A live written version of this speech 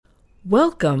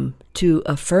Welcome to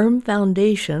A Firm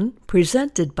Foundation,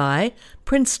 presented by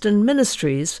Princeton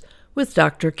Ministries with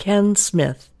Dr. Ken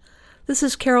Smith. This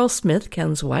is Carol Smith,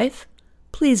 Ken's wife.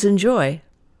 Please enjoy.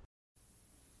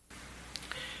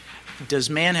 Does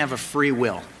man have a free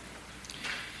will?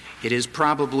 It is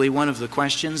probably one of the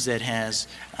questions that has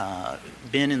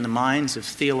been in the minds of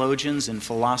theologians and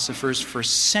philosophers for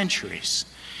centuries.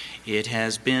 It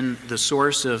has been the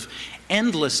source of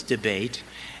endless debate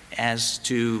as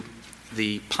to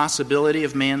the possibility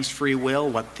of man's free will,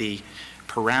 what the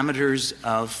parameters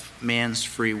of man's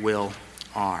free will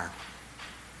are.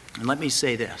 And let me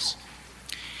say this.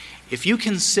 If you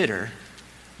consider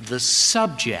the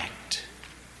subject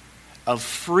of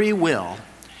free will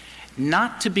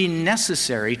not to be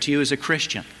necessary to you as a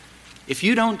Christian, if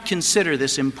you don't consider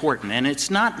this important and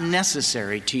it's not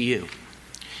necessary to you,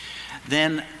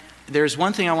 then there's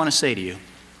one thing I want to say to you.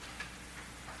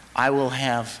 I will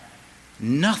have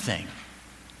nothing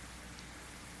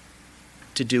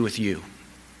to do with you.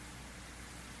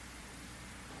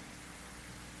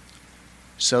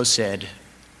 So said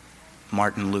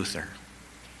Martin Luther.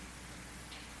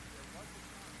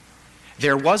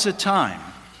 There was a time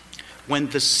when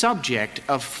the subject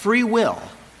of free will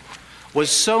was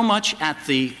so much at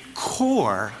the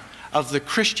core of the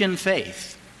Christian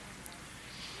faith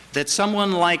that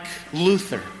someone like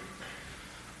Luther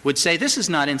would say, this is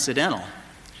not incidental.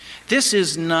 This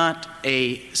is not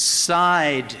a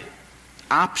side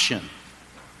option.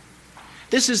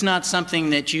 This is not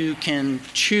something that you can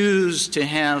choose to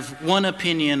have one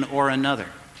opinion or another.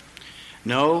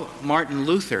 No, Martin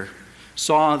Luther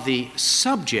saw the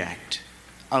subject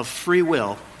of free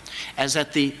will as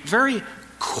at the very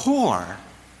core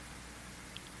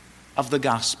of the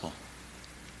gospel.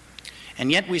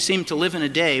 And yet we seem to live in a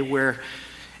day where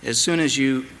as soon as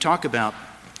you talk about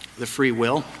the free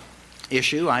will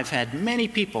issue, I've had many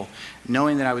people,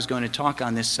 knowing that I was going to talk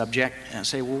on this subject,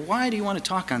 say, well, why do you want to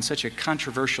talk on such a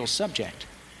controversial subject?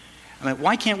 I mean,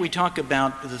 why can't we talk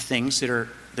about the things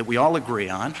that we all agree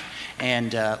on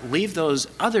and leave those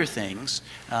other things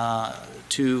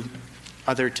to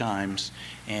other times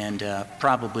and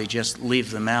probably just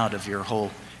leave them out of your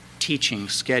whole teaching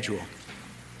schedule?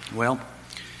 Well,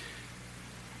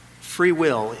 free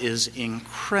will is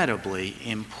incredibly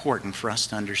important for us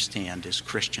to understand as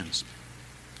Christians.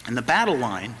 And the battle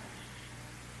line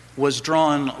was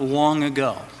drawn long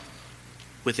ago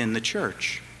within the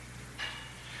church.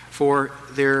 For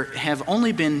there have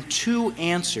only been two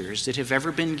answers that have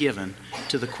ever been given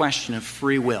to the question of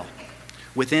free will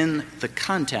within the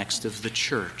context of the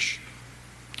church.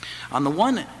 On the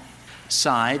one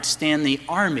side stand the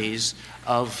armies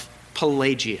of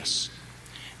Pelagius.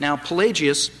 Now,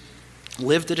 Pelagius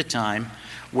lived at a time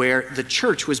where the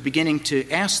church was beginning to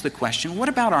ask the question, what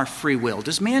about our free will?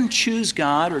 Does man choose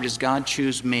God or does God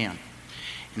choose man?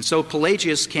 And so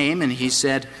Pelagius came and he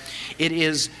said, it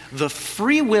is the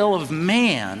free will of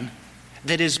man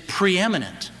that is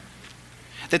preeminent.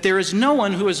 That there is no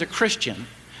one who is a Christian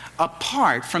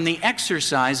apart from the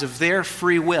exercise of their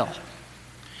free will.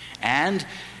 And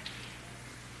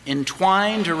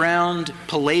entwined around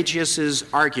Pelagius's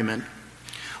argument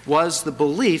was the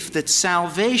belief that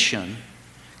salvation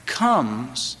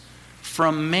comes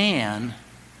from man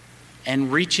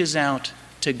and reaches out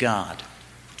to God.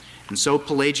 And so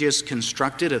Pelagius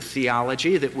constructed a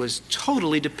theology that was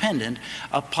totally dependent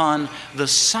upon the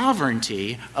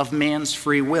sovereignty of man's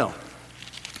free will.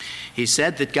 He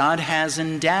said that God has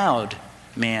endowed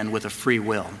man with a free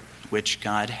will, which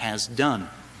God has done.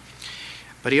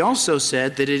 But he also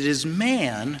said that it is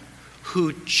man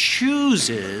who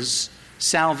chooses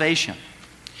salvation.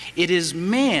 It is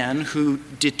man who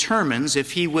determines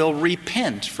if he will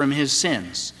repent from his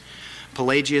sins.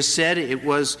 Pelagius said it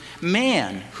was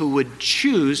man who would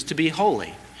choose to be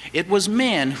holy. It was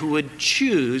man who would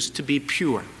choose to be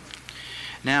pure.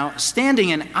 Now, standing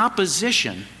in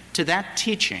opposition to that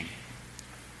teaching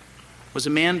was a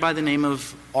man by the name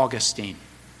of Augustine.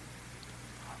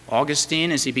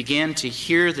 Augustine, as he began to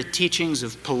hear the teachings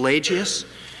of Pelagius,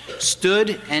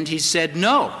 stood and he said,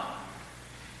 no,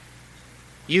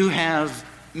 you have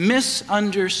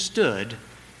misunderstood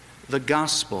the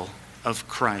gospel of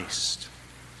Christ.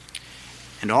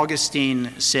 And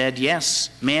Augustine said, yes,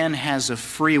 man has a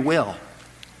free will,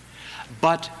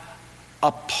 but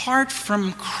apart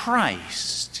from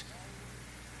Christ,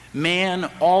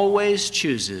 man always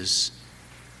chooses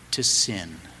to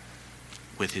sin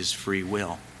with his free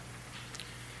will.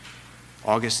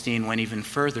 Augustine went even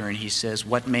further and he says,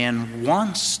 what man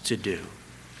wants to do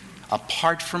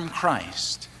apart from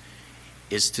Christ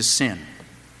is to sin.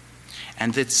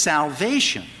 And that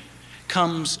salvation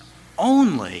comes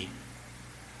only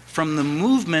from the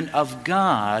movement of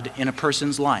God in a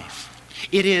person's life.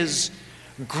 It is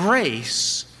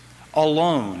grace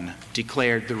alone,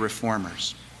 declared the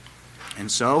Reformers.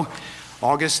 And so,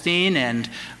 Augustine and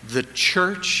the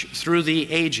church through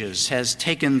the ages has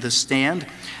taken the stand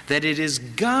that it is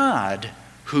God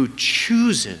who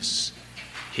chooses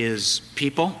his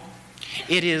people.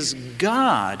 It is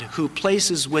God who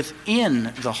places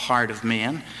within the heart of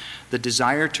man the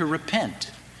desire to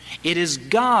repent. It is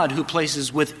God who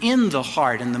places within the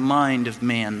heart and the mind of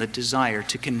man the desire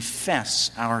to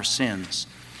confess our sins.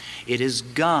 It is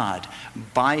God,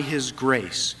 by his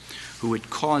grace, who would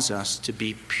cause us to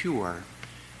be pure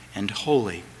and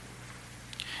holy.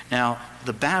 Now,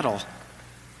 the battle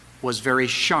was very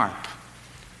sharp,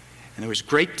 and there was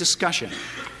great discussion.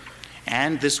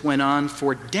 And this went on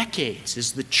for decades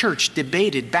as the church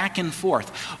debated back and forth.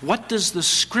 What does the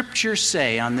Scripture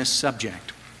say on this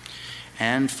subject?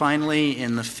 And finally,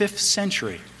 in the 5th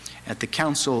century, at the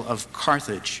Council of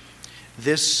Carthage,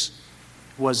 this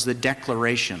was the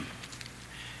declaration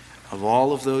of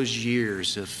all of those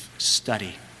years of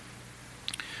study.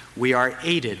 We are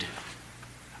aided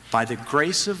by the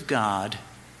grace of God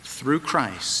through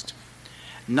Christ,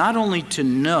 not only to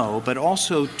know, but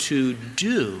also to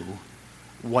do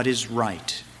what is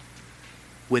right.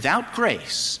 Without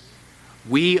grace,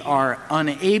 we are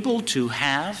unable to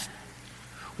have,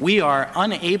 we are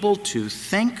unable to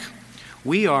think,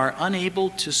 we are unable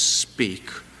to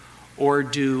speak or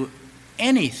do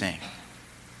anything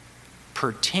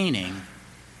pertaining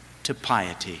to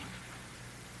piety.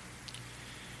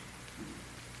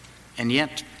 And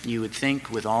yet, you would think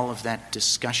with all of that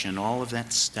discussion, all of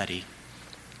that study,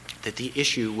 that the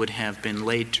issue would have been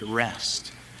laid to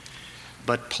rest.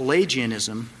 But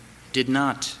Pelagianism did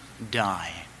not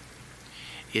die.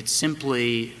 It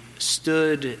simply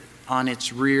stood on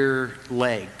its rear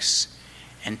legs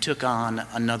and took on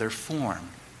another form.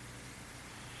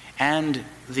 And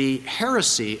the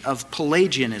heresy of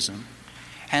Pelagianism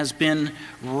has been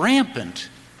rampant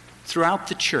throughout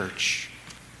the church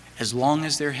as long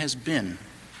as there has been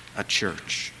a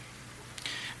church.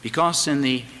 Because in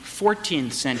the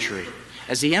 14th century,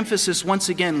 as the emphasis once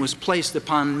again was placed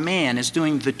upon man as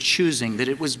doing the choosing, that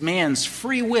it was man's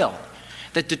free will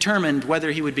that determined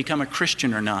whether he would become a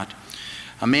Christian or not,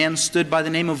 a man stood by the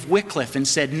name of Wycliffe and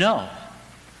said, no,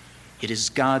 it is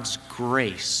God's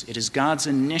grace, it is God's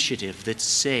initiative that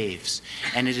saves,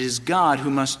 and it is God who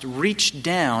must reach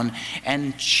down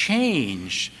and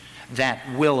change that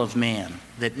will of man,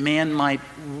 that man might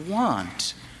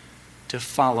want to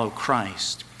follow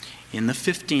Christ. In the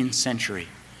 15th century,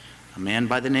 a man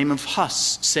by the name of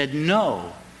Huss said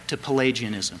no to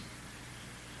Pelagianism.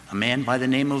 A man by the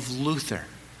name of Luther.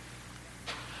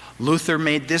 Luther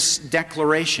made this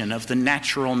declaration of the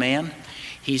natural man.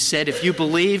 He said, if you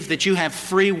believe that you have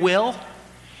free will,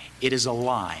 it is a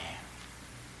lie.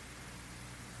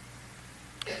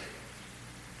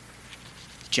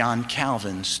 John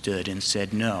Calvin stood and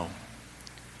said, no,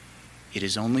 it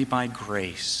is only by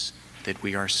grace that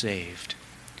we are saved.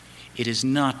 It is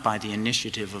not by the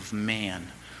initiative of man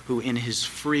who in his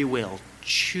free will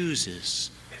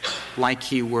chooses, like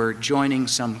he were joining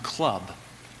some club,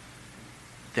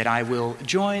 that I will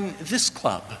join this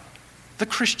club, the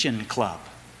Christian club.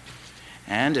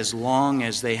 And as long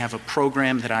as they have a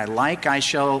program that I like, I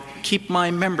shall keep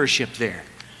my membership there.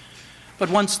 But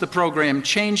once the program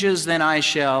changes, then I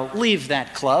shall leave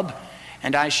that club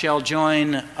and I shall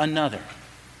join another.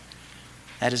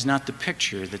 That is not the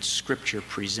picture that Scripture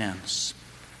presents.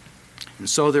 And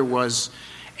so there was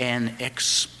an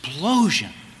explosion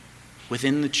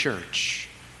within the church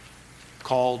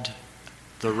called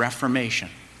the Reformation.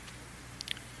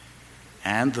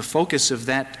 And the focus of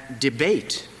that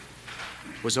debate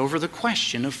was over the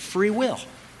question of free will.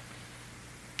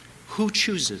 Who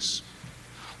chooses?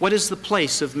 What is the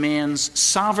place of man's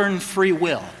sovereign free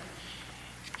will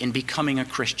in becoming a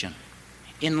Christian,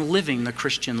 in living the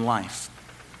Christian life?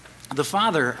 The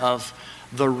father of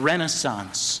the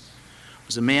Renaissance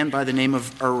was a man by the name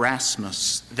of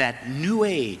Erasmus, that new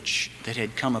age that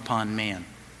had come upon man.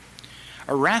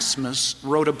 Erasmus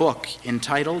wrote a book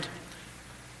entitled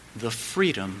The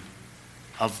Freedom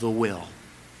of the Will,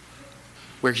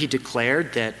 where he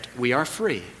declared that we are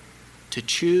free to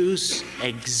choose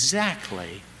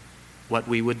exactly what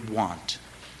we would want.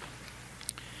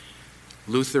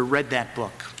 Luther read that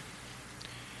book,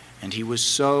 and he was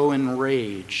so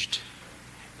enraged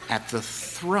at the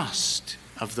thrust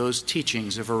of those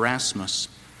teachings of Erasmus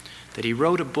that he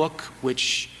wrote a book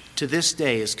which to this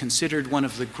day is considered one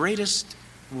of the greatest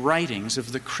writings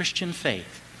of the Christian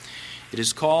faith. It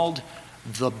is called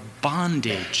The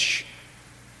Bondage,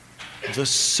 the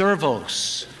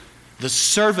Servos the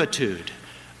servitude,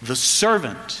 the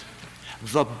servant,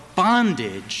 the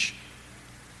bondage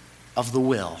of the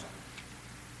will.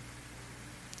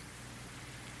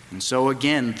 And so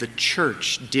again, the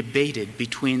church debated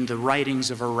between the writings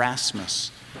of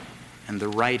Erasmus and the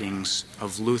writings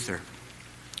of Luther.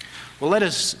 Well, let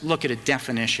us look at a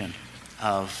definition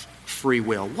of free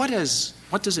will. What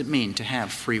does it mean to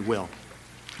have free will?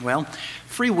 Well,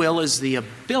 free will is the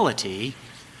ability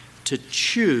to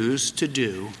choose to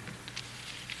do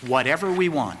whatever we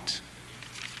want.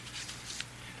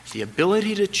 The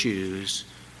ability to choose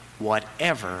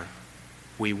whatever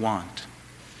we want.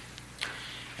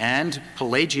 And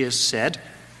Pelagius said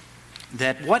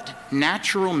that what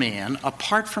natural man,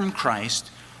 apart from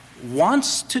Christ,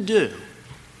 wants to do,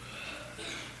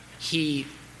 he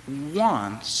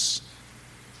wants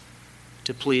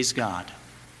to please God.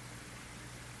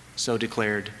 So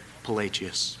declared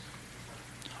Pelagius.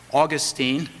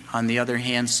 Augustine, on the other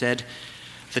hand, said,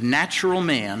 the natural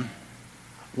man,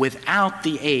 without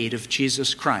the aid of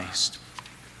Jesus Christ,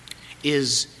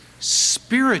 is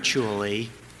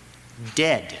spiritually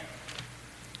dead,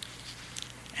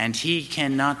 and he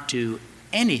cannot do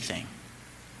anything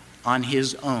on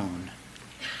his own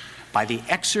by the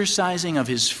exercising of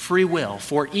his free will,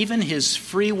 for even his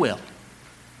free will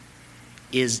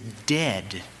is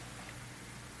dead.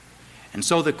 And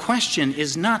so the question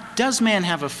is not, does man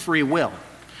have a free will?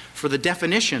 For the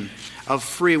definition of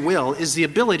free will is the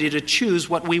ability to choose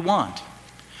what we want.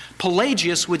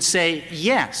 Pelagius would say,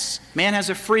 yes, man has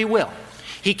a free will.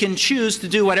 He can choose to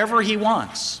do whatever he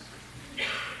wants.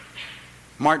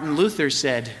 Martin Luther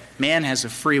said, man has a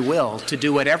free will to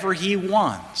do whatever he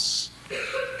wants.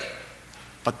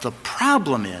 But the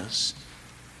problem is,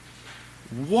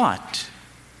 what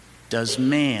does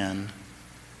man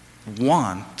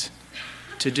want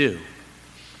to do?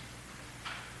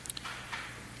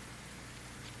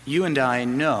 You and I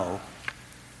know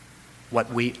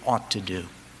what we ought to do.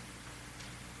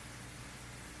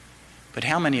 But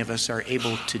how many of us are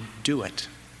able to do it?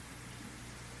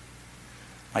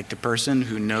 Like the person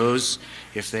who knows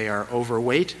if they are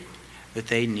overweight, that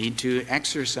they need to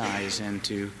exercise and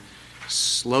to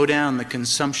slow down the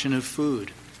consumption of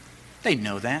food. They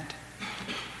know that.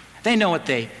 They know what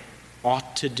they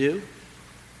ought to do.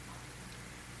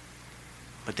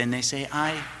 But then they say,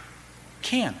 I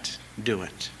can't do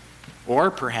it. Or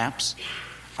perhaps,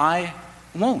 I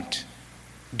won't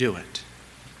do it.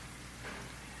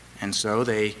 And so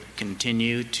they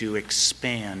continue to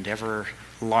expand ever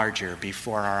larger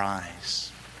before our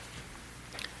eyes.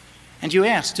 And you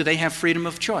ask, do they have freedom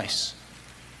of choice?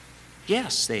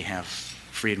 Yes, they have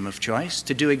freedom of choice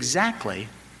to do exactly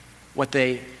what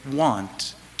they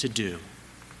want to do.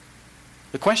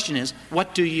 The question is,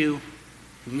 what do you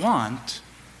want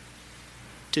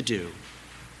to do?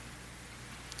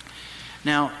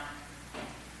 Now,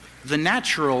 the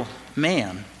natural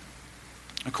man,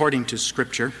 according to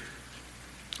Scripture,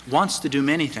 wants to do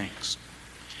many things.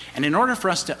 And in order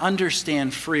for us to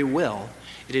understand free will,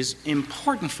 it is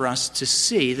important for us to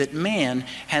see that man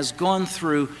has gone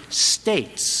through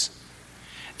states,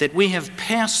 that we have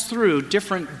passed through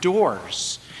different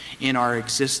doors in our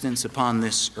existence upon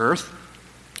this earth,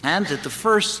 and that the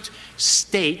first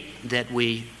state that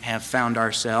we have found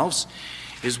ourselves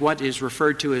is what is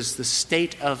referred to as the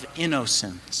state of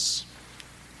innocence.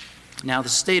 Now, the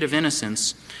state of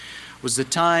innocence was the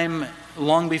time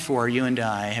long before you and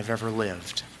I have ever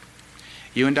lived.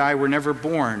 You and I were never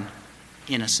born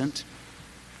innocent,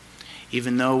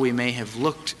 even though we may have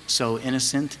looked so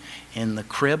innocent in the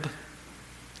crib.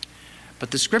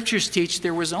 But the Scriptures teach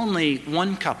there was only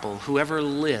one couple who ever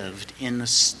lived in the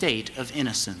state of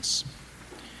innocence,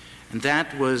 and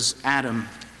that was Adam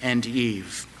and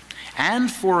Eve. And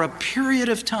for a period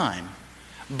of time,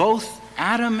 both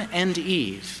Adam and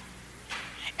Eve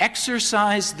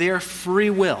exercised their free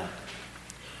will,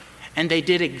 and they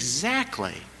did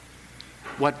exactly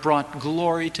what brought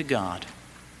glory to God.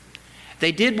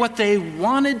 They did what they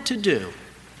wanted to do.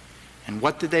 And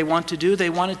what did they want to do? They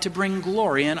wanted to bring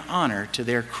glory and honor to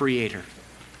their Creator.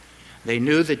 They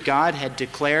knew that God had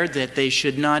declared that they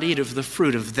should not eat of the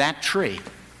fruit of that tree.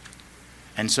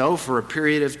 And so, for a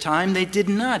period of time, they did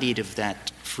not eat of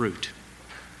that fruit.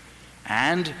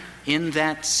 And in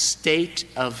that state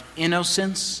of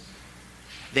innocence,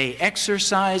 they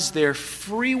exercised their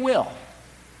free will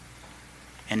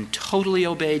and totally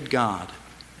obeyed God.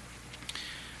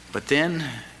 But then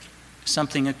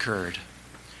something occurred.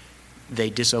 They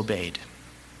disobeyed.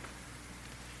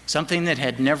 Something that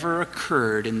had never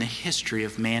occurred in the history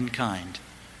of mankind.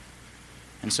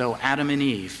 And so Adam and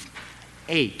Eve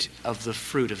ate of the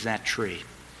fruit of that tree.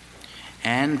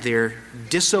 And their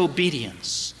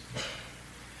disobedience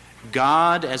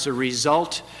God, as a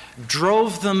result,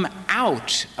 drove them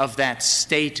out of that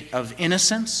state of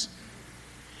innocence,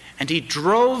 and he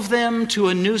drove them to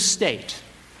a new state.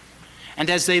 And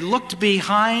as they looked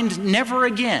behind, never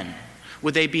again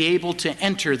would they be able to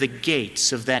enter the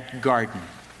gates of that garden.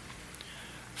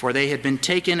 For they had been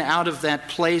taken out of that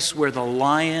place where the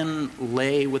lion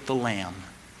lay with the lamb,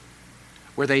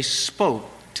 where they spoke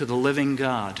to the living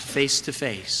God face to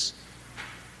face.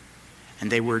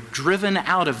 And they were driven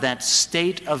out of that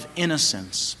state of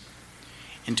innocence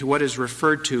into what is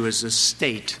referred to as a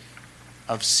state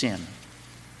of sin.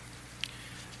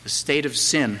 The state of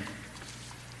sin.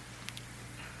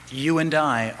 You and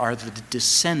I are the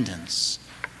descendants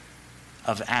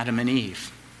of Adam and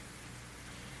Eve.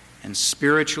 And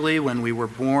spiritually, when we were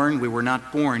born, we were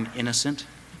not born innocent,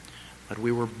 but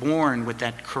we were born with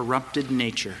that corrupted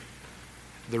nature,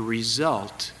 the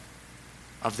result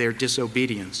of their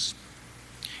disobedience.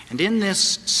 And in this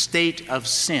state of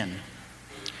sin,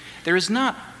 there is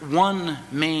not one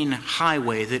main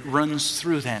highway that runs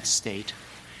through that state,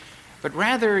 but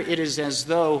rather it is as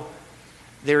though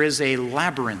there is a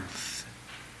labyrinth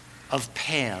of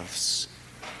paths.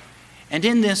 And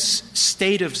in this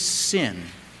state of sin,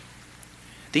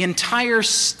 the entire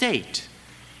state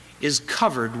is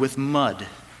covered with mud.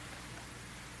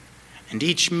 And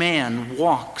each man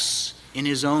walks in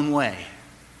his own way.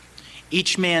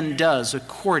 Each man does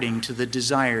according to the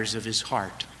desires of his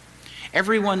heart.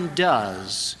 Everyone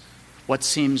does what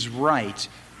seems right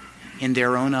in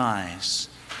their own eyes.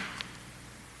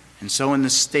 And so in the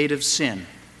state of sin,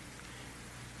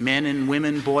 men and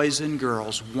women, boys and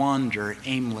girls wander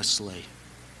aimlessly.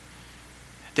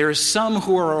 There are some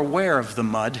who are aware of the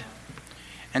mud,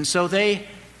 and so they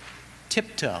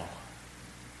tiptoe,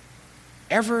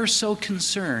 ever so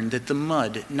concerned that the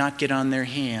mud not get on their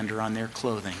hand or on their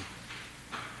clothing.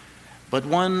 But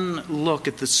one look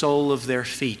at the sole of their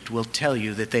feet will tell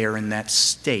you that they are in that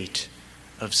state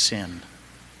of sin.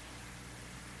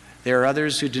 There are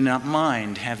others who do not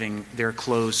mind having their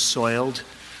clothes soiled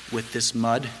with this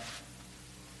mud.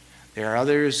 There are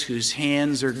others whose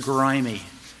hands are grimy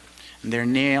and their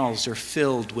nails are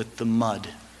filled with the mud.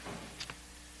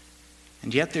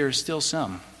 And yet there are still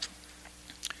some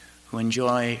who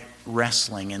enjoy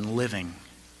wrestling and living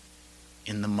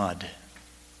in the mud.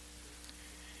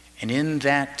 And in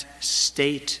that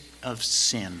state of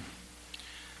sin,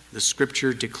 the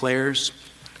Scripture declares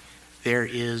there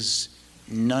is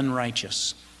none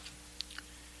righteous,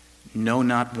 no,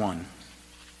 not one.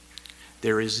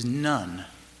 There is none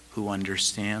who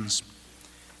understands.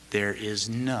 There is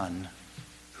none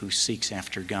who seeks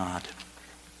after God.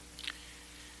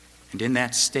 And in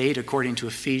that state, according to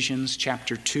Ephesians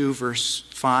chapter 2, verse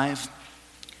 5,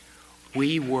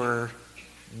 we were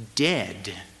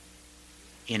dead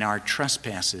in our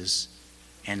trespasses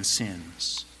and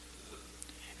sins.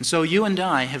 And so you and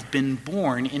I have been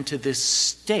born into this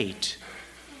state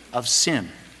of sin.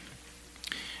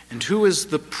 And who is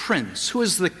the prince? Who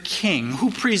is the king?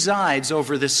 Who presides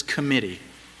over this committee?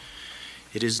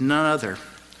 It is none other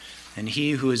than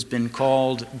he who has been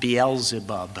called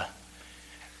Beelzebub,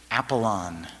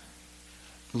 Apollon,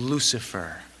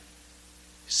 Lucifer,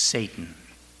 Satan.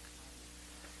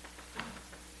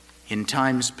 In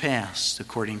times past,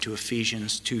 according to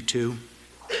Ephesians 2:2,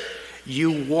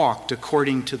 you walked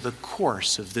according to the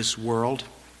course of this world,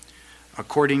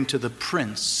 according to the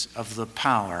prince of the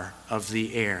power of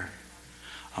the air,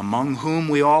 among whom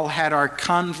we all had our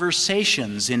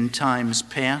conversations in times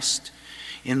past,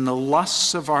 in the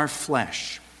lusts of our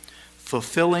flesh,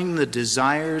 fulfilling the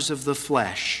desires of the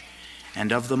flesh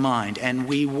and of the mind. And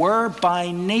we were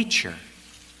by nature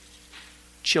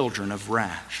children of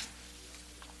wrath.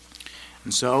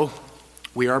 And so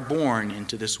we are born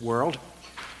into this world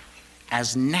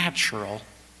as natural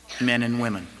men and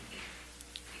women,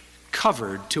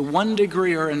 covered to one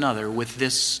degree or another with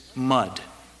this mud.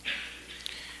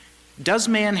 Does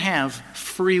man have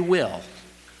free will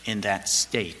in that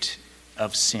state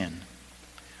of sin?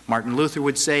 Martin Luther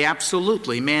would say,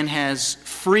 absolutely, man has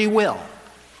free will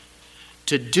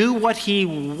to do what he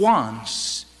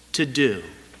wants to do.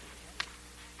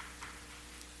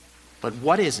 But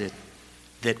what is it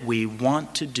that we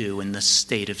want to do in the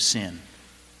state of sin?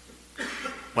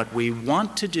 What we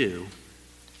want to do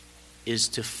is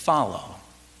to follow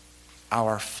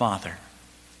our Father,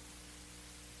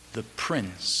 the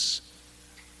Prince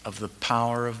of the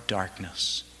power of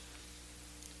darkness.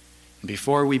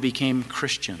 Before we became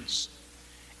Christians,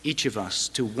 each of us,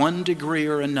 to one degree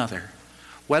or another,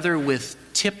 whether with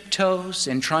tiptoes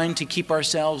and trying to keep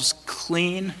ourselves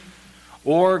clean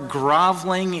or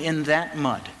groveling in that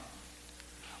mud,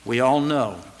 we all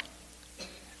know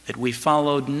that we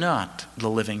followed not the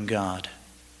living God,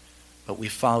 but we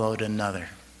followed another,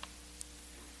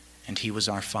 and he was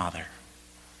our father.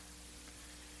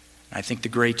 I think the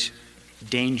great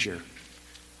danger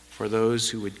for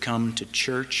those who would come to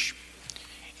church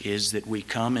is that we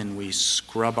come and we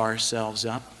scrub ourselves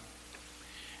up,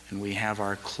 and we have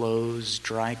our clothes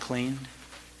dry cleaned,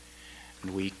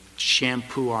 and we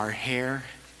shampoo our hair,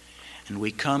 and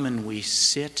we come and we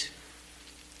sit.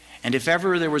 And if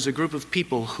ever there was a group of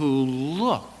people who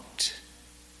looked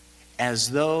as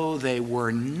though they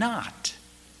were not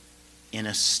in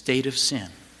a state of sin,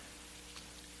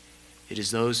 it is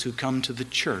those who come to the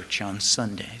church on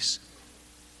Sundays.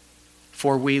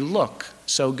 For we look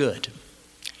so good,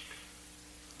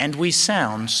 and we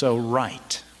sound so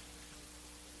right.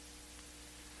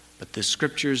 But the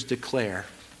Scriptures declare,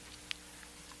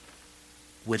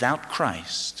 without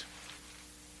Christ,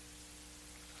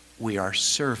 we are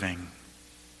serving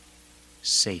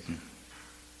Satan.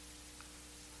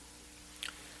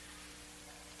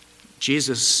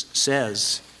 Jesus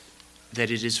says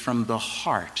that it is from the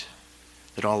heart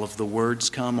that all of the words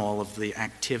come, all of the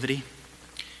activity.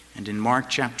 And in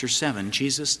Mark chapter 7,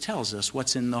 Jesus tells us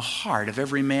what's in the heart of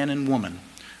every man and woman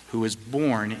who is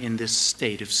born in this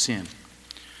state of sin.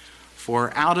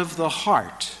 For out of the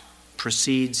heart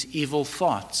proceeds evil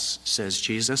thoughts, says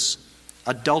Jesus,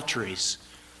 adulteries,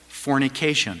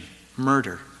 fornication,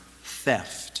 murder,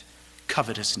 theft,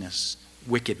 covetousness,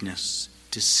 wickedness,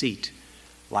 deceit,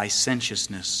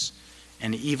 licentiousness,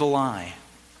 an evil eye,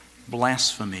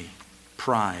 blasphemy,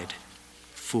 pride,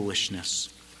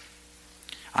 foolishness.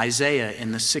 Isaiah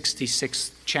in the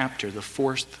 66th chapter, the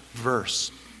 4th verse,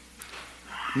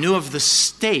 knew of the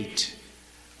state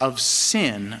of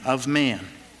sin of man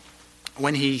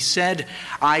when he said,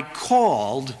 I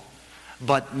called,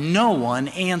 but no one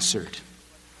answered.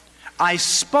 I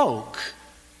spoke,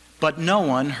 but no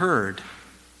one heard.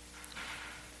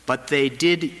 But they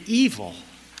did evil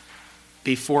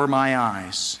before my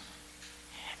eyes,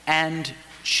 and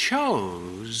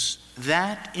chose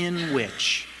that in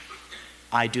which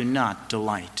I do not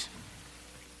delight.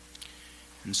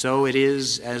 And so it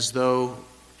is as though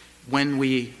when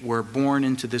we were born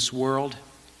into this world,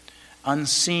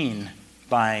 unseen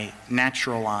by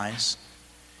natural eyes,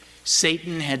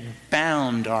 Satan had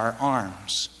bound our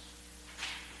arms,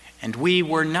 and we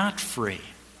were not free.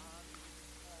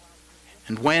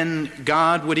 And when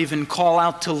God would even call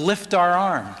out to lift our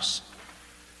arms,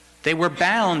 they were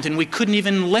bound and we couldn't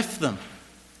even lift them.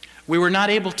 We were not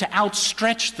able to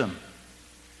outstretch them.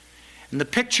 And the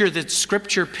picture that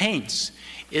Scripture paints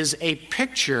is a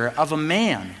picture of a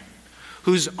man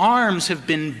whose arms have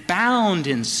been bound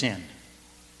in sin.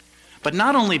 But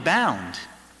not only bound,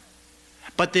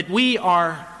 but that we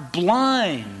are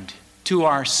blind to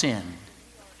our sin.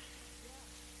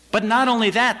 But not only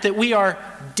that, that we are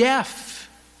deaf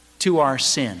to our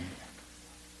sin.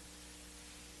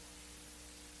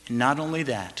 And not only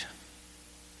that,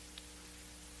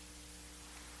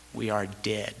 we are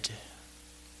dead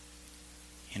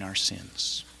in our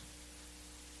sins.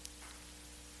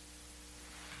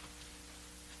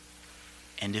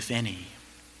 And if any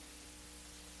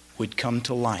would come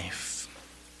to life,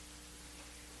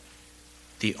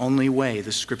 the only way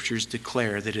the Scriptures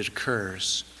declare that it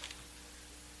occurs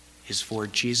is for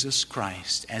Jesus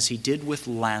Christ, as he did with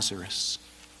Lazarus,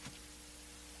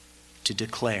 to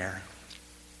declare,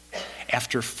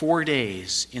 after 4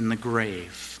 days in the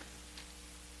grave,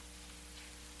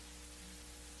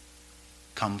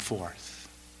 come forth.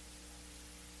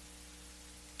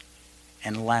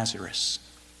 And Lazarus,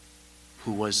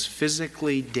 who was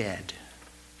physically dead,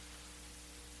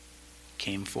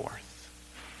 came forth.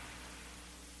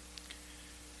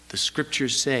 The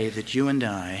Scriptures say that you and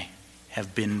I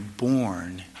have been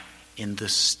born in the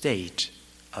state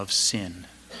of sin.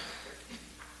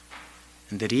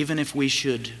 And that even if we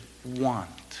should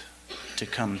want to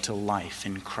come to life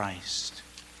in Christ,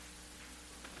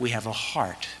 we have a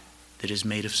heart that is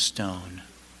made of stone.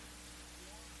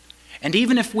 And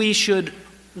even if we should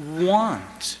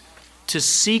want to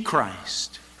see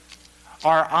Christ,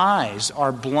 our eyes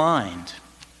are blind.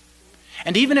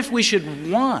 And even if we should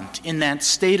want in that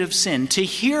state of sin to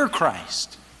hear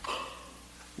Christ,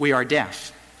 we are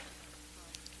deaf.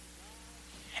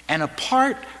 And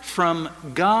apart from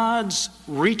God's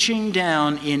reaching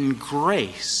down in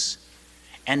grace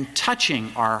and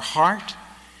touching our heart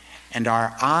and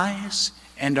our eyes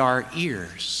and our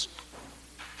ears,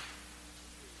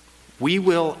 we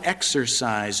will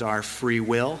exercise our free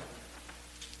will,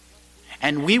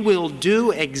 and we will do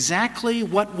exactly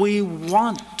what we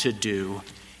want to do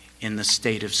in the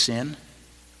state of sin.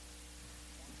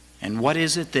 And what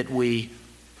is it that we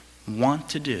want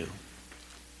to do,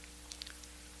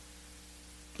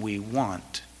 we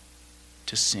want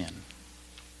to sin.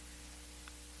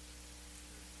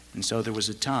 And so there was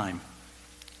a time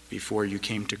before you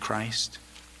came to Christ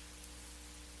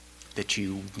that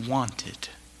you wanted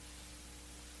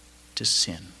to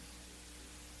sin.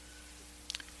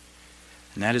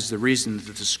 And that is the reason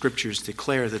that the Scriptures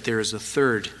declare that there is a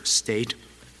third state,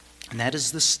 and that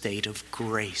is the state of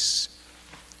grace,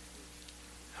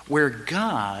 where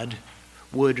God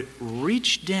would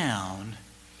reach down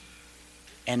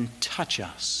and touch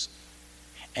us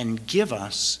and give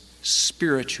us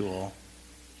spiritual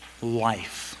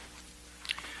life.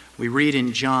 We read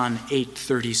in John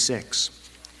 8:36,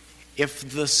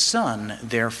 "If the Son,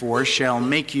 therefore, shall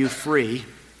make you free,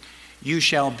 you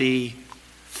shall be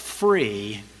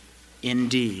free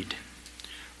indeed."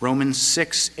 Romans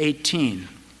 6:18,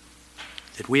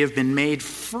 that we have been made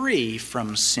free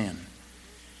from sin.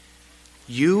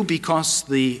 You, because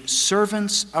the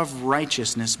servants of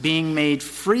righteousness, being made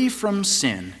free from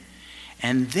sin,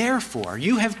 and therefore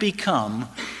you have become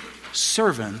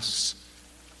servants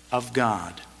of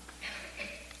God.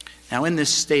 Now, in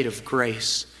this state of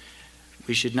grace,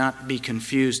 we should not be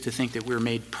confused to think that we're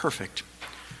made perfect.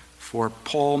 For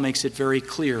Paul makes it very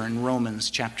clear in Romans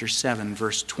chapter 7,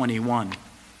 verse 21,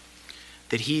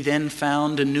 that he then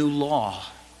found a new law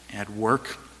at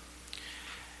work,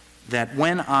 that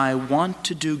when I want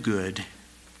to do good,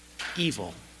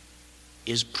 evil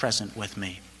is present with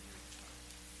me.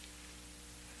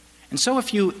 And so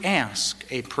if you ask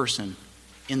a person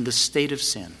in the state of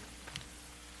sin,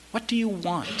 what do you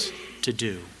want to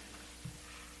do?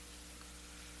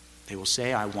 They will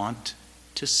say, I want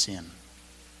to sin.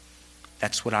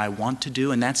 That's what I want to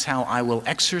do, and that's how I will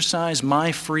exercise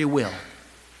my free will.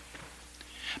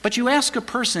 But you ask a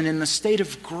person in the state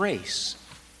of grace,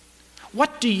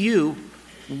 what do you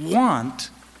want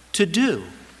to do?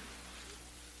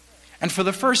 And for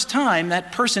the first time,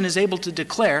 that person is able to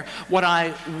declare, what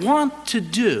I want to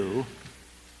do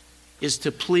is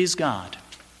to please God.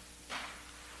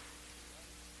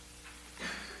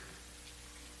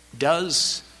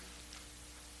 Does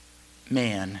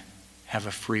man have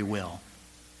a free will?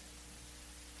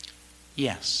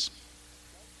 Yes.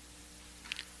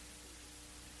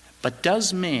 But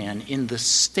does man in the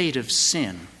state of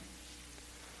sin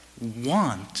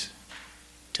want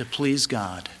to please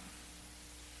God?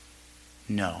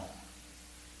 No.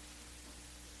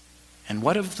 And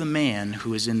what of the man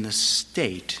who is in the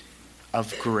state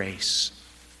of grace?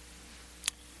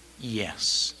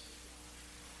 Yes.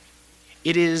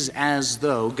 It is as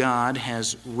though God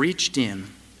has reached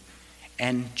in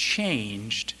and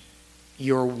changed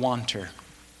your wanter.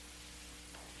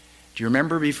 Do you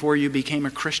remember before you became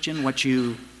a Christian what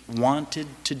you wanted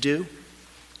to do?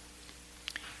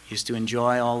 You used to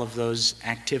enjoy all of those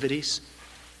activities.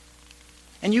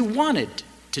 And you wanted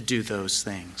to do those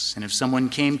things. And if someone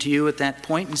came to you at that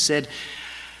point and said,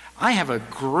 I have a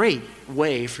great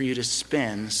way for you to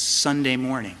spend Sunday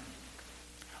morning.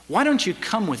 Why don't you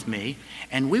come with me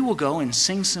and we will go and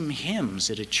sing some hymns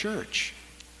at a church?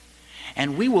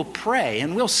 And we will pray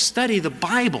and we'll study the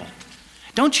Bible.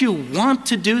 Don't you want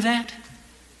to do that?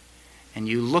 And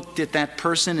you looked at that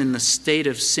person in the state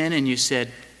of sin and you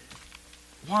said,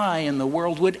 why in the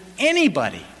world would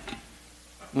anybody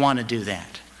want to do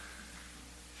that?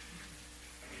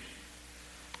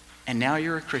 And now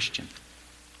you're a Christian.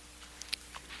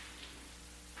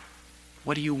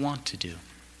 What do you want to do?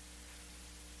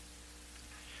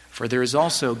 For there is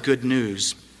also good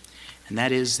news, and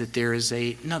that is that there is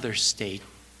another state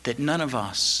that none of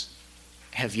us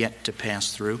have yet to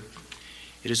pass through.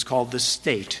 It is called the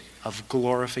state of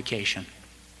glorification.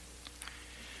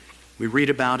 We read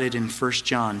about it in 1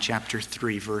 John chapter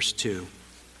 3, verse 2.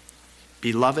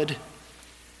 Beloved,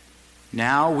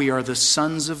 now we are the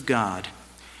sons of God,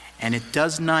 and it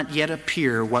does not yet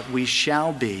appear what we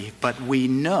shall be, but we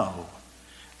know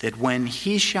that when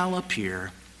he shall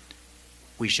appear,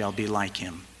 we shall be like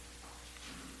him.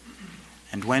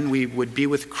 And when we would be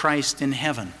with Christ in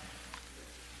heaven,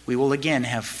 we will again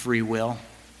have free will,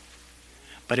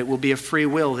 but it will be a free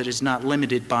will that is not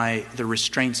limited by the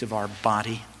restraints of our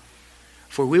body,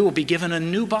 for we will be given a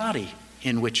new body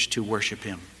in which to worship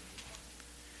him.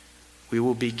 We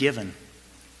will be given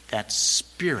that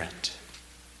spirit.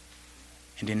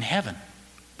 And in heaven,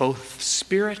 both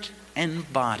spirit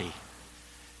and body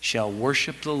shall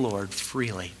worship the Lord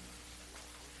freely.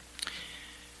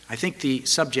 I think the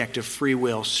subject of free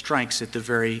will strikes at the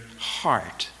very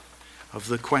heart of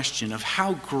the question of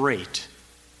how great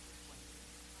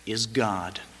is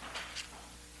God?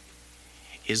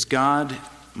 Is God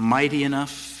mighty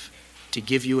enough to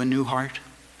give you a new heart?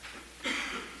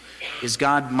 Is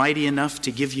God mighty enough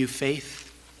to give you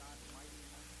faith?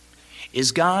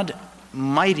 Is God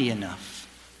mighty enough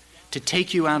to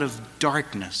take you out of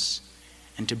darkness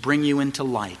and to bring you into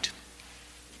light?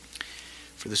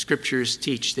 For the scriptures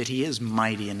teach that he is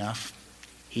mighty enough.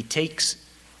 He takes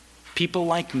people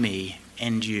like me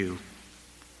and you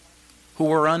who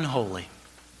were unholy,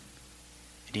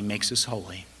 and he makes us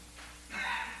holy.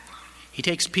 He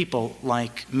takes people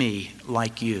like me,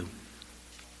 like you,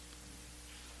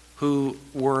 who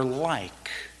were like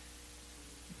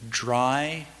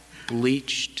dry,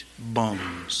 bleached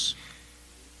bones,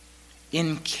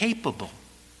 incapable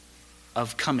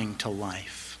of coming to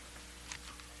life.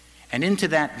 And into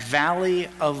that valley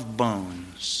of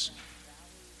bones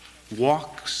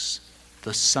walks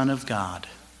the Son of God,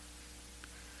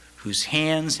 whose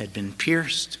hands had been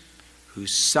pierced,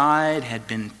 whose side had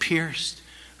been pierced,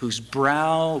 whose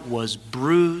brow was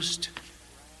bruised.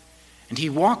 And he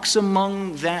walks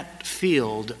among that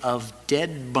field of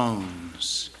dead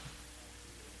bones,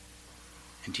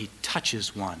 and he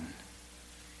touches one.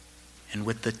 And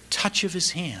with the touch of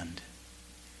his hand,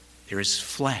 there is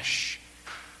flesh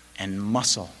and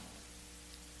muscle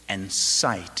and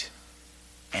sight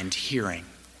and hearing.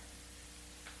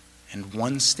 And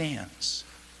one stands,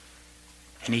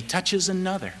 and he touches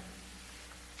another,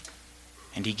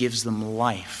 and he gives them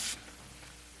life.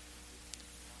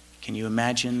 Can you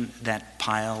imagine that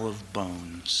pile of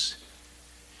bones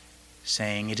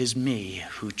saying, "It is me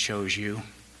who chose you.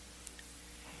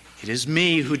 It is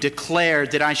me who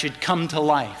declared that I should come to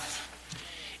life.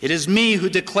 It is me who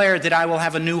declared that I will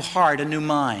have a new heart, a new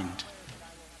mind."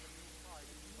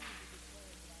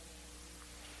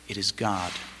 It is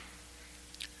God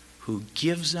who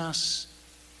gives us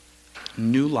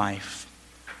new life.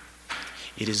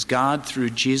 It is God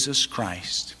through Jesus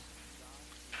Christ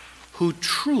who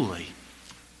truly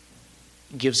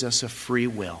gives us a free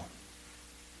will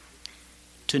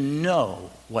to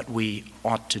know what we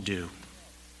ought to do,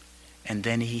 and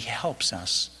then he helps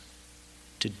us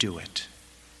to do it.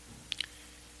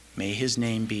 May his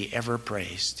name be ever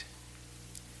praised.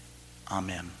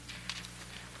 Amen.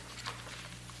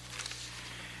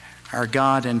 Our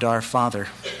God and our Father,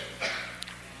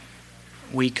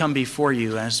 we come before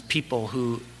you as people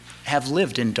who have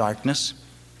lived in darkness,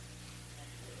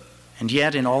 and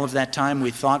yet in all of that time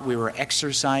we thought we were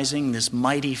exercising this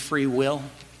mighty free will.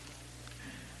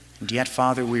 And yet,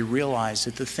 Father, we realize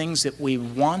that the things that we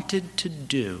wanted to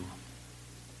do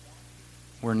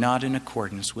were not in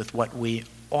accordance with what we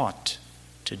ought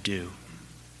to do.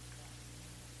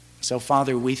 So,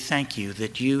 Father, we thank you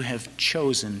that you have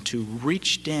chosen to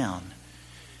reach down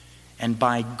and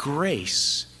by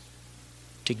grace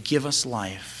to give us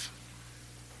life,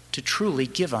 to truly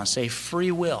give us a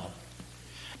free will,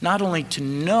 not only to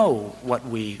know what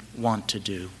we want to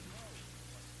do,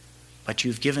 but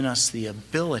you've given us the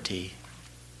ability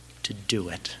to do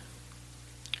it.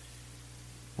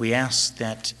 We ask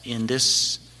that in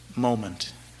this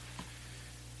moment,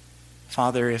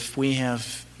 Father, if we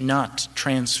have not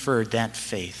transferred that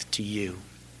faith to you,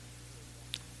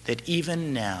 that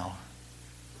even now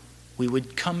we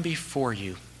would come before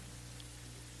you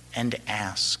and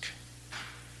ask,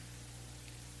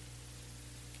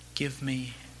 give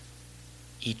me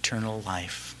eternal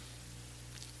life.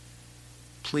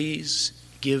 Please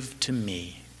give to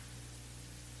me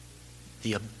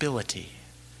the ability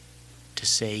to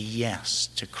say yes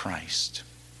to Christ.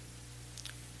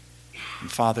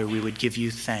 And Father, we would give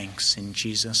you thanks in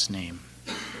Jesus' name.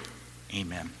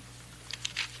 Amen.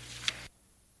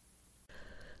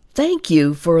 Thank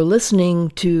you for listening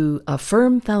to A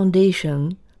Firm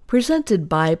Foundation, presented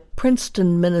by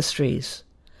Princeton Ministries.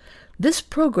 This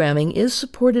programming is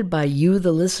supported by you,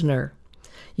 the listener.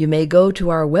 You may go to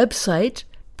our website,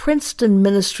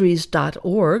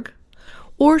 princetonministries.org,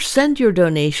 or send your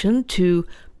donation to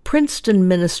Princeton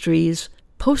Ministries,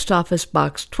 Post Office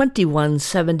Box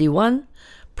 2171,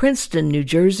 Princeton, New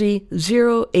Jersey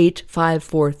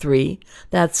 08543.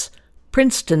 That's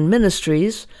Princeton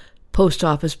Ministries, Post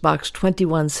Office Box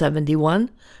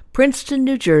 2171, Princeton,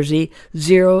 New Jersey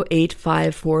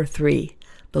 08543.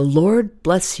 The Lord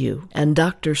bless you, and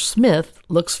Dr. Smith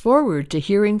looks forward to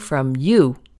hearing from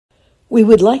you. We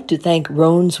would like to thank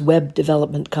Roan's Web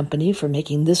Development Company for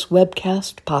making this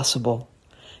webcast possible.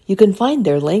 You can find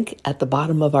their link at the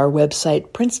bottom of our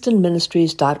website,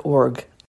 princetonministries.org.